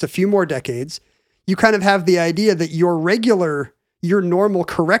at least a few more decades, you kind of have the idea that your normal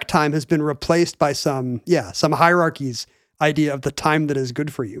correct time has been replaced by some hierarchy's idea of the time that is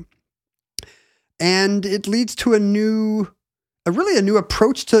good for you. And it leads to a new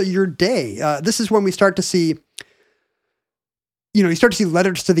approach to your day. This is when we start to see, you start to see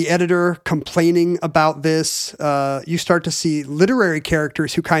letters to the editor complaining about this. You start to see literary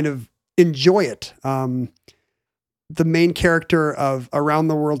characters who kind of enjoy it. The main character of Around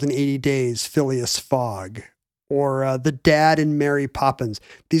the World in 80 Days, Phileas Fogg, or the dad in Mary Poppins.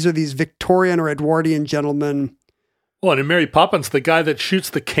 These are these Victorian or Edwardian gentlemen. Well, and in Mary Poppins, the guy that shoots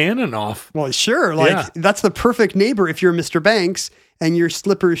the cannon off. Well, sure. That's the perfect neighbor if you're Mr. Banks and your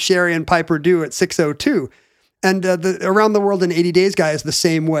Slippers, Sherry, and Piper due at 6:02. And the Around the World in 80 Days guy is the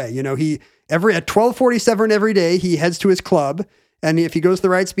same way. He at 12:47 every day, he heads to his club. And if he goes the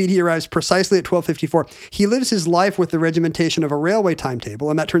right speed, he arrives precisely at 12:54. He lives his life with the regimentation of a railway timetable,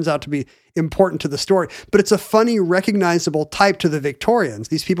 and that turns out to be important to the story. But it's a funny, recognizable type to the Victorians,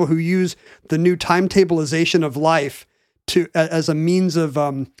 these people who use the new timetableization of life as a means of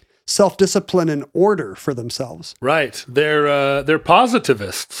self-discipline and order for themselves. Right. They're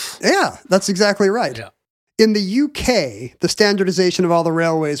positivists. Yeah, that's exactly right. Yeah. In the UK, the standardization of all the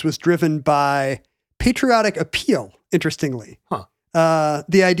railways was driven by patriotic appeal, interestingly. Huh.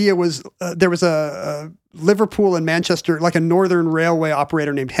 The idea was there was a Liverpool and Manchester, like a northern railway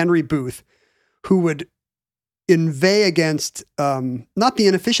operator named Henry Booth, who would inveigh against not the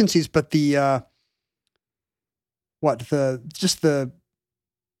inefficiencies, but the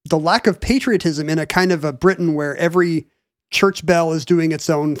lack of patriotism in a kind of a Britain where every church bell is doing its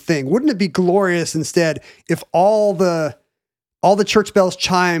own thing. Wouldn't it be glorious instead if all the church bells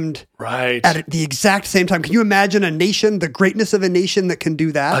chimed right at the exact same time? Can you imagine a nation, the greatness of a nation that can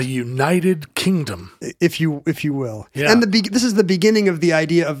do that? A united kingdom, if you will. Yeah. And this is the beginning of the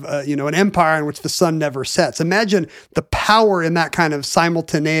idea of an empire in which the sun never sets. Imagine the power in that kind of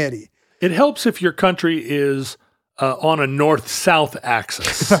simultaneity. It helps if your country is on a north-south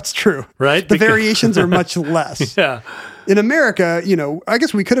axis. That's true. Right? The variations are much less. Yeah. In America, I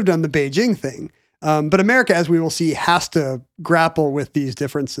guess we could have done the Beijing thing. But America, as we will see, has to grapple with these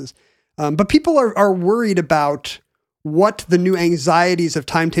differences. But people are worried about what the new anxieties of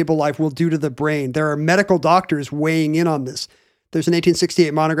timetable life will do to the brain. There are medical doctors weighing in on this. There's an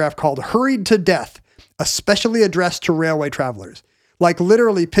 1868 monograph called Hurried to Death, especially addressed to railway travelers, like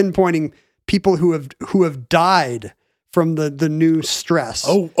literally pinpointing people who have died from the new stress.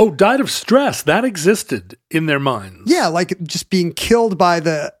 Oh, died of stress. That existed in their minds. Yeah, like just being killed by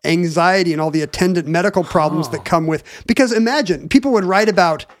the anxiety and all the attendant medical problems that come with. Because imagine, people would write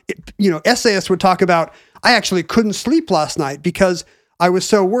about, essayists would talk about, I actually couldn't sleep last night because I was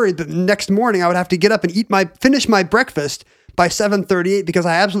so worried that the next morning I would have to get up and finish my breakfast by 7:38 because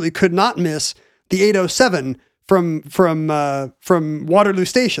I absolutely could not miss the 8:07 from Waterloo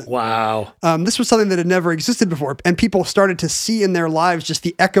Station. Wow. This was something that had never existed before. And people started to see in their lives just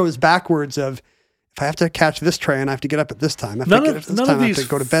the echoes backwards of, if I have to catch this train, I have to get up at this time. None of I these have to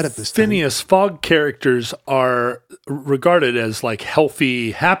go to bed at this time. Phineas Fogg characters are regarded as like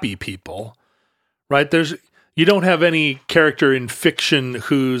healthy, happy people, right? You don't have any character in fiction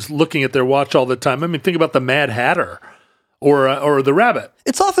who's looking at their watch all the time. I mean, think about the Mad Hatter. Or the rabbit.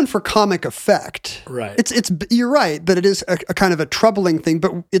 It's often for comic effect. Right. You're right, but it is a kind of a troubling thing.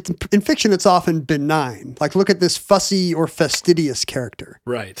 But in fiction, it's often benign. Like, look at this fussy or fastidious character.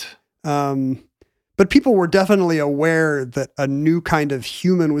 Right. But people were definitely aware that a new kind of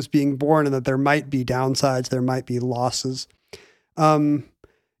human was being born and that there might be downsides, there might be losses. In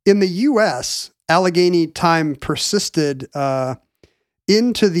the U.S., Allegheny time persisted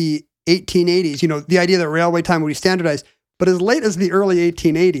into the 1880s. The idea that railway time would be standardized. But as late as the early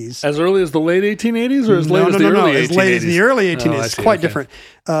 1880s. As early as the late 1880s or as late as the early 1880s? As late as the early 1880s. It's quite different.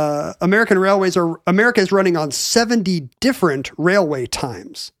 America is running on 70 different railway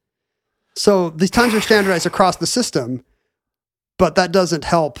times. So these times are standardized across the system, but that doesn't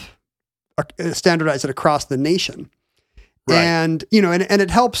help standardize it across the nation. Right. And, and it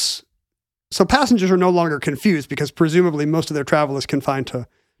helps. So passengers are no longer confused because presumably most of their travel is confined to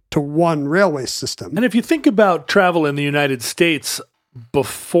one railway system. And if you think about travel in the United States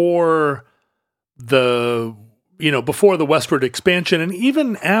before the westward expansion, and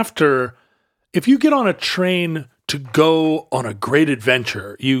even after, if you get on a train to go on a great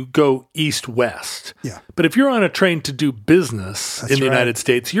adventure, you go east-west. Yeah. But if you're on a train to do business in the United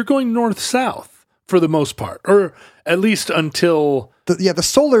States, you're going north-south for the most part, or at least until... The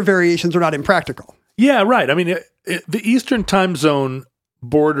solar variations are not impractical. Yeah, right. I mean, the Eastern time zone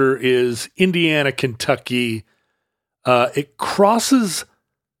border is Indiana, Kentucky. It crosses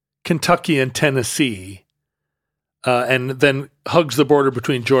Kentucky and Tennessee, and then hugs the border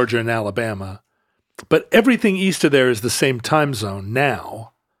between Georgia and Alabama. But everything east of there is the same time zone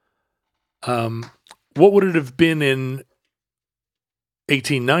now. What would it have been in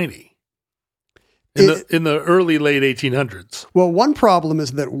 1890? In the early, late 1800s. Well, one problem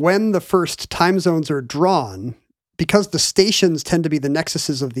is that when the first time zones are drawn, because the stations tend to be the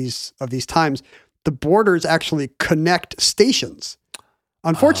nexuses of these times, the borders actually connect stations.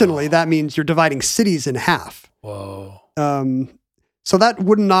 Unfortunately, that means you're dividing cities in half. Whoa. So that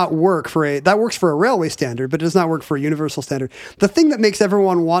would not work that works for a railway standard, but it does not work for a universal standard. The thing that makes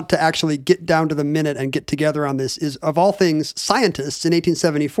everyone want to actually get down to the minute and get together on this is, of all things, scientists in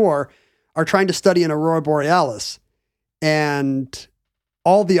 1874 are trying to study an aurora borealis, and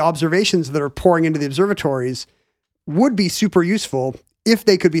all the observations that are pouring into the observatories would be super useful if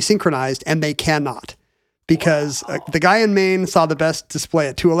they could be synchronized, and they cannot. Because the guy in Maine saw the best display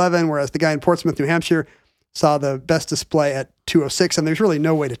at 2:11, whereas the guy in Portsmouth, New Hampshire, saw the best display at 2:06, and there's really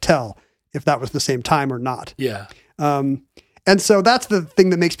no way to tell if that was the same time or not. Yeah. And so that's the thing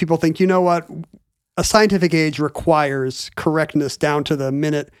that makes people think, you know what, a scientific age requires correctness down to the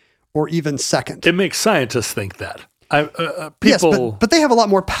minute or even second. It makes scientists think that. People, yes, but they have a lot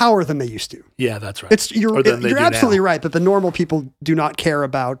more power than they used to. Yeah, that's right. You're absolutely right that the normal people do not care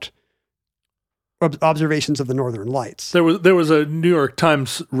about observations of the Northern Lights. There was a New York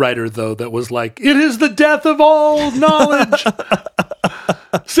Times writer, though, that was like, "It is the death of all knowledge.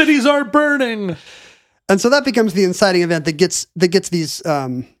 Cities are burning." And so that becomes the inciting event that gets these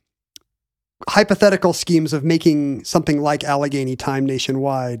hypothetical schemes of making something like Allegheny time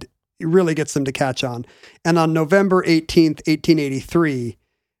nationwide. It really gets them to catch on. And on November 18th, 1883,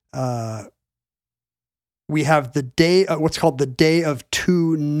 we have what's called the Day of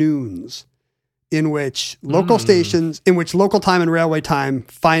Two Noons, in which local time and railway time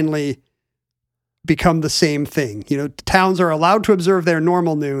finally become the same thing. Towns are allowed to observe their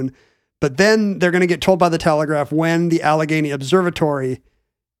normal noon, but then they're going to get told by the telegraph when the Allegheny Observatory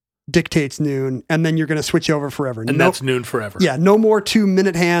dictates noon, and then you're going to switch over forever. And that's noon forever. Yeah, no more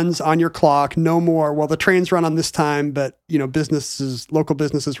 2-minute hands on your clock. No more, well, the trains run on this time, but local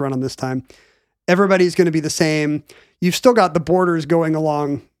businesses run on this time. Everybody's going to be the same. You've still got the borders going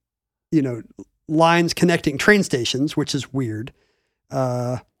along, lines connecting train stations, which is weird.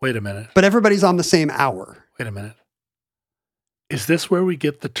 Wait a minute. But everybody's on the same hour. Wait a minute. Is this where we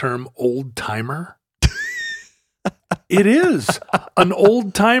get the term old timer? It is. An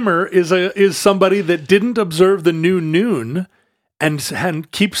old timer is somebody that didn't observe the new noon and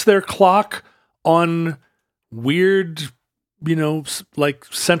keeps their clock on weird, like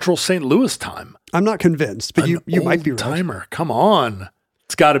Central St. Louis time. I'm not convinced, but you might be right. Timer, come on.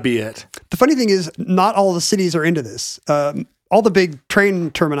 It's got to be it. The funny thing is, not all the cities are into this. All the big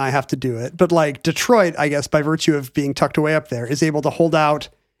train termini have to do it, but like Detroit, I guess, by virtue of being tucked away up there, is able to hold out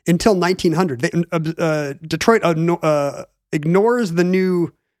until 1900. Detroit ignores the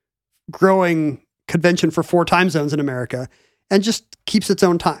new growing convention for 4 time zones in America and just keeps its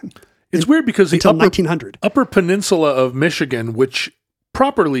own time. It's weird because until the 1900. Upper Peninsula of Michigan, which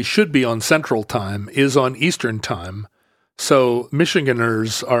properly should be on Central Time, is on Eastern Time. So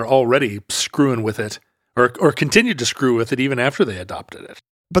Michiganers are already screwing with it, or continue to screw with it even after they adopted it.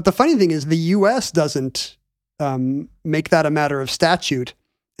 But the funny thing is, the U.S. doesn't make that a matter of statute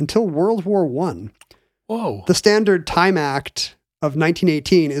until World War I. Whoa. The Standard Time Act of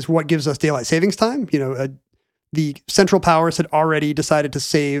 1918 is what gives us daylight savings time. The Central Powers had already decided to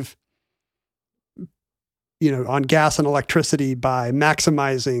save, on gas and electricity by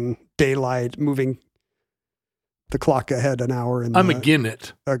maximizing daylight, moving the clock ahead an hour. I'm again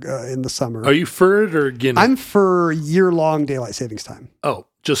it. In the summer. Are you for it or again it? I'm for year-long daylight savings time. Oh,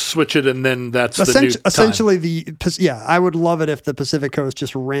 just switch it and then that's the new time. Essentially, I would love it if the Pacific Coast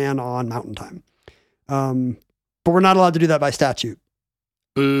just ran on mountain time. But we're not allowed to do that by statute.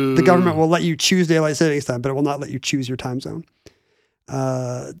 Boo. The government will let you choose daylight savings time, but it will not let you choose your time zone.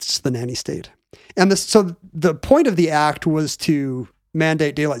 It's the nanny state. And so the point of the act was to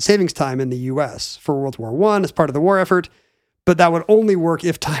mandate daylight savings time in the U.S. for World War I as part of the war effort, but that would only work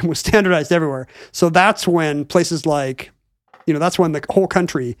if time was standardized everywhere. So that's when places like, that's when the whole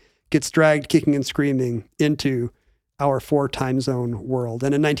country gets dragged kicking and screaming into our 4 time zone world.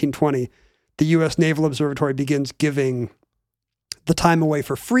 And in 1920, the U.S. Naval Observatory begins giving the time away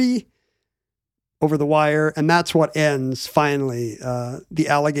for free over the wire. And that's what ends, finally, the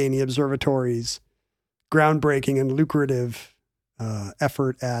Allegheny Observatory's groundbreaking and lucrative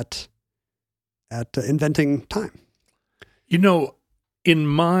effort at inventing time. In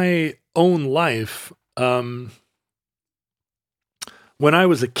my own life, when I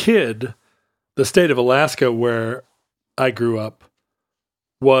was a kid, the state of Alaska where I grew up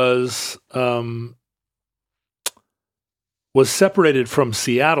was separated from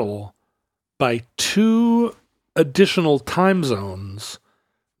Seattle by 2 additional time zones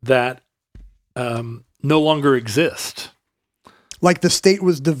that no longer exist. Like the state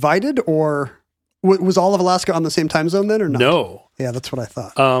was divided, or was all of Alaska on the same time zone then, or not? No. Yeah, that's what I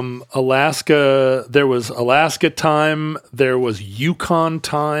thought. Alaska, there was Alaska time, there was Yukon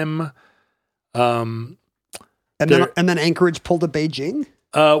time. And then Anchorage pulled a Beijing?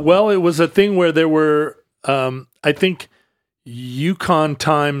 Well, it was a thing where there were, I think Yukon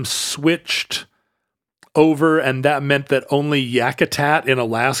time switched over, and that meant that only Yakutat in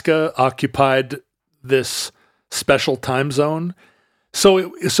Alaska occupied this special time zone.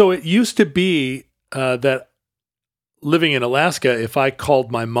 So it used to be that living in Alaska, if I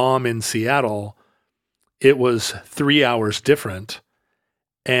called my mom in Seattle, it was 3 hours different.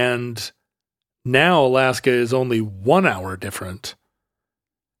 And now Alaska is only 1 hour different.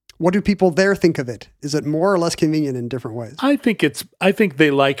 What do people there think of it? Is it more or less convenient in different ways? I think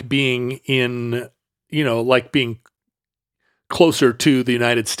they like being in, like being closer to the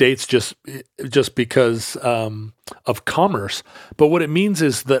United States just because of commerce. But what it means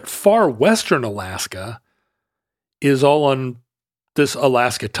is that far western Alaska is all on this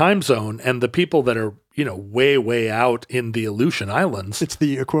Alaska time zone, and the people that are, way, way out in the Aleutian Islands. It's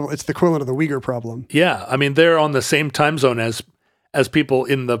the equivalent of the Uyghur problem. Yeah. I mean, they're on the same time zone as people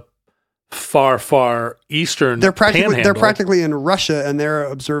in the far, far eastern panhandle. They're practically in Russia, and they're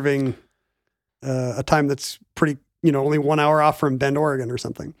observing a time that's pretty, only 1 hour off from Bend, Oregon or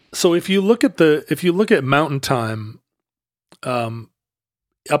something. So if you look at mountain time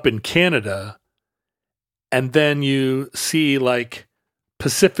up in Canada, and then you see like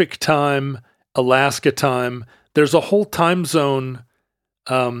Pacific time, Alaska time, there's a whole time zone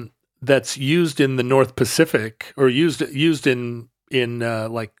that's used in the North Pacific, or used in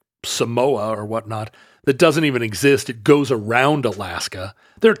like Samoa or whatnot, that doesn't even exist. It goes around Alaska.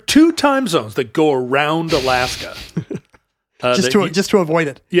 There are 2 time zones that go around Alaska. just to avoid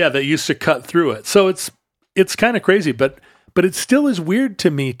it. Yeah, that used to cut through it. So it's kind of crazy, but it still is weird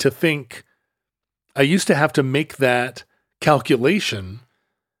to me to think I used to have to make that calculation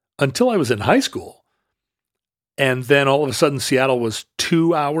until I was in high school. And then all of a sudden Seattle was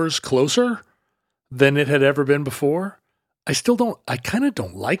 2 hours closer than it had ever been before. I kind of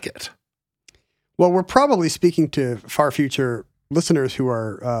don't like it. Well, we're probably speaking to far future listeners who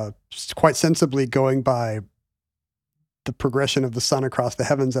are quite sensibly going by the progression of the sun across the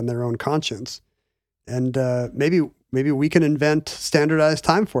heavens and their own conscience. And maybe we can invent standardized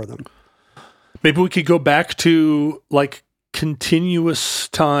time for them. Maybe we could go back to like continuous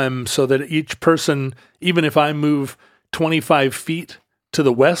time so that each person, even if I move 25 feet to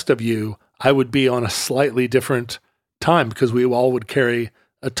the west of you, I would be on a slightly different time because we all would carry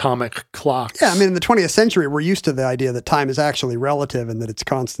atomic clocks. Yeah, I mean, in the 20th century, we're used to the idea that time is actually relative and that its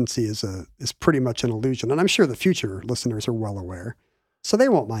constancy is pretty much an illusion. And I'm sure the future listeners are well aware. So they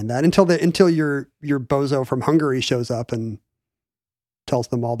won't mind that until your bozo from Hungary shows up and tells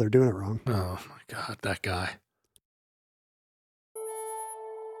them all they're doing it wrong. Oh my God, that guy.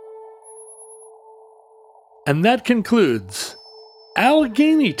 And that concludes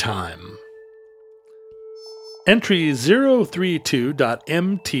Allegheny Time. Entry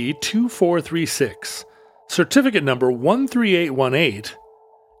 032.MT2436, certificate number 13818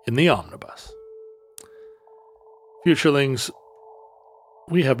 in the omnibus. Futurelings,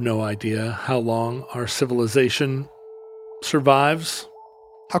 we have no idea how long our civilization survives.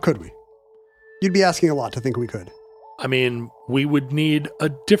 How could we? You'd be asking a lot to think we could. I mean, we would need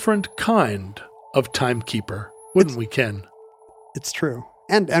a different kind of timekeeper, wouldn't we, Ken? It's true.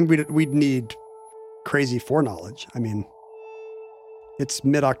 And we'd need crazy foreknowledge. I mean, It's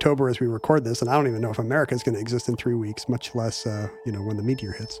mid-October as we record this, and I don't even know if America is going to exist in 3 weeks, much less, when the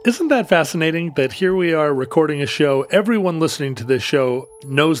meteor hits. Isn't that fascinating that here we are recording a show, everyone listening to this show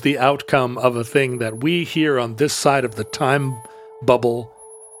knows the outcome of a thing that we here on this side of the time bubble,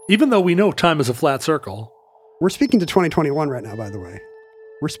 even though we know time is a flat circle. We're speaking to 2021 right now, by the way.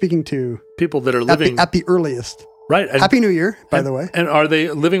 We're speaking to people that are living at the earliest. Right. And, Happy New Year, by the way. And are they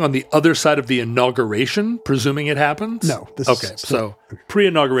living on the other side of the inauguration, presuming it happens? No. So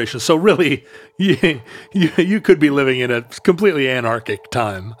pre-inauguration. So really, you could be living in a completely anarchic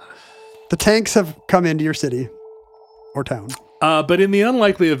time. The tanks have come into your city or town. But in the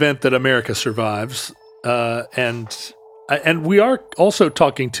unlikely event that America survives, and we are also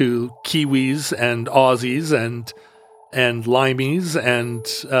talking to Kiwis and Aussies and limeys and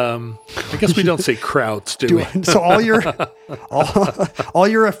I guess we don't say krauts, do we? So all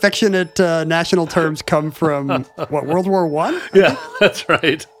your affectionate national terms come from what, World War I? Yeah, that's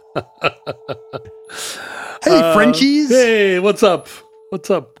right. Hey, Frenchies. Hey, what's up? What's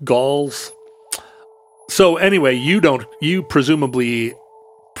up, Gauls? So anyway, you presumably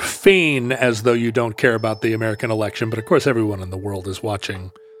feign as though you don't care about the American election, but of course everyone in the world is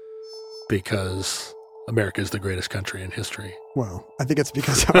watching because America is the greatest country in history. Well, I think it's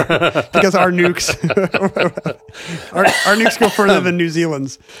because our nukes our nukes go further than New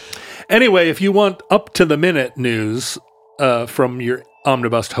Zealand's. Anyway, if you want up to the minute news from your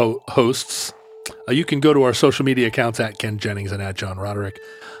Omnibus hosts, you can go to our social media accounts at Ken Jennings and at John Roderick.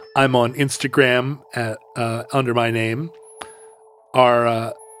 I'm on Instagram at under my name.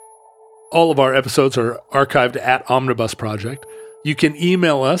 All of our episodes are archived at Omnibus Project. You can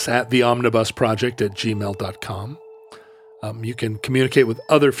email us at theomnibusproject@gmail.com. You can communicate with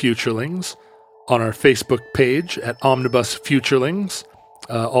other Futurelings on our Facebook page at Omnibus Futurelings,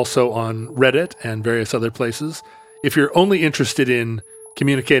 also on Reddit and various other places. If you're only interested in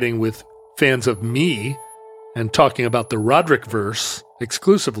communicating with fans of me and talking about the Roderickverse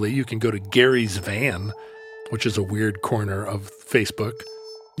exclusively, you can go to Gary's Van, which is a weird corner of Facebook.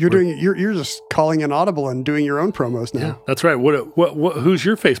 You're just calling in Audible and doing your own promos now. Yeah, that's right. What who's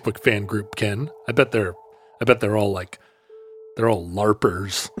your Facebook fan group, Ken? I bet they're all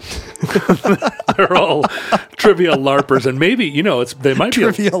LARPers. They're all trivia LARPers, and maybe they might be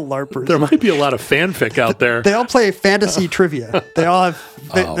trivia LARPers. There might be a lot of fanfic out there. They all play fantasy trivia. They all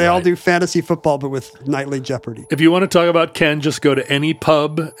all do fantasy football, but with nightly Jeopardy. If you want to talk about Ken, just go to any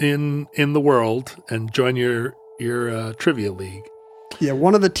pub in the world and join your trivia league. Yeah,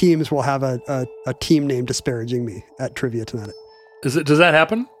 one of the teams will have a team name disparaging me at Trivia Tonight. Does that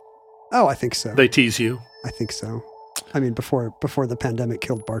happen? Oh, I think so. They tease you. I think so. I mean, before the pandemic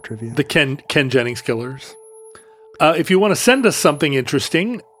killed bar trivia. The Ken Jennings killers. If you want to send us something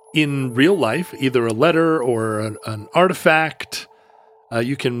interesting in real life, either a letter or an artifact,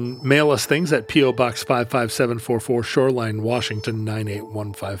 you can mail us things at P.O. Box 55744, Shoreline, Washington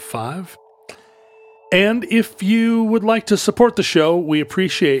 98155. And if you would like to support the show, we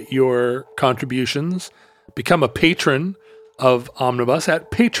appreciate your contributions. Become a patron of Omnibus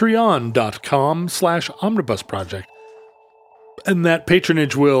at patreon.com/omnibusproject. And that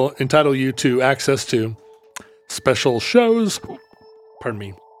patronage will entitle you to access to special shows,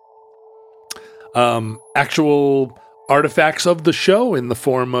 actual artifacts of the show in the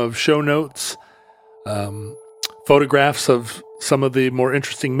form of show notes, photographs of some of the more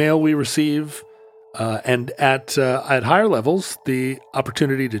interesting mail we receive, and at higher levels, the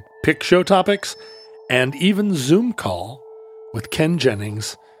opportunity to pick show topics and even Zoom call with Ken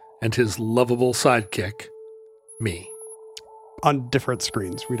Jennings and his lovable sidekick, me. On different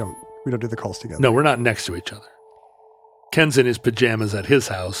screens. We don't do the calls together. No, we're not next to each other. Ken's in his pajamas at his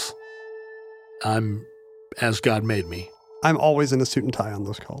house. I'm as God made me. I'm always in a suit and tie on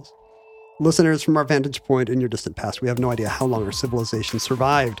those calls. Listeners, from our vantage point in your distant past, we have no idea how long our civilization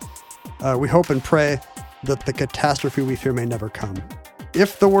survived. We hope and pray that the catastrophe we fear may never come.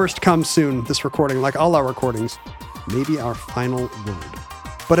 If the worst comes soon, this recording, like all our recordings, may be our final word.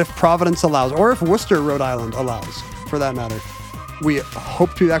 But if Providence allows, or if Worcester, Rhode Island allows, for that matter, we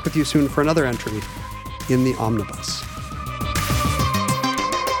hope to be back with you soon for another entry in the Omnibus.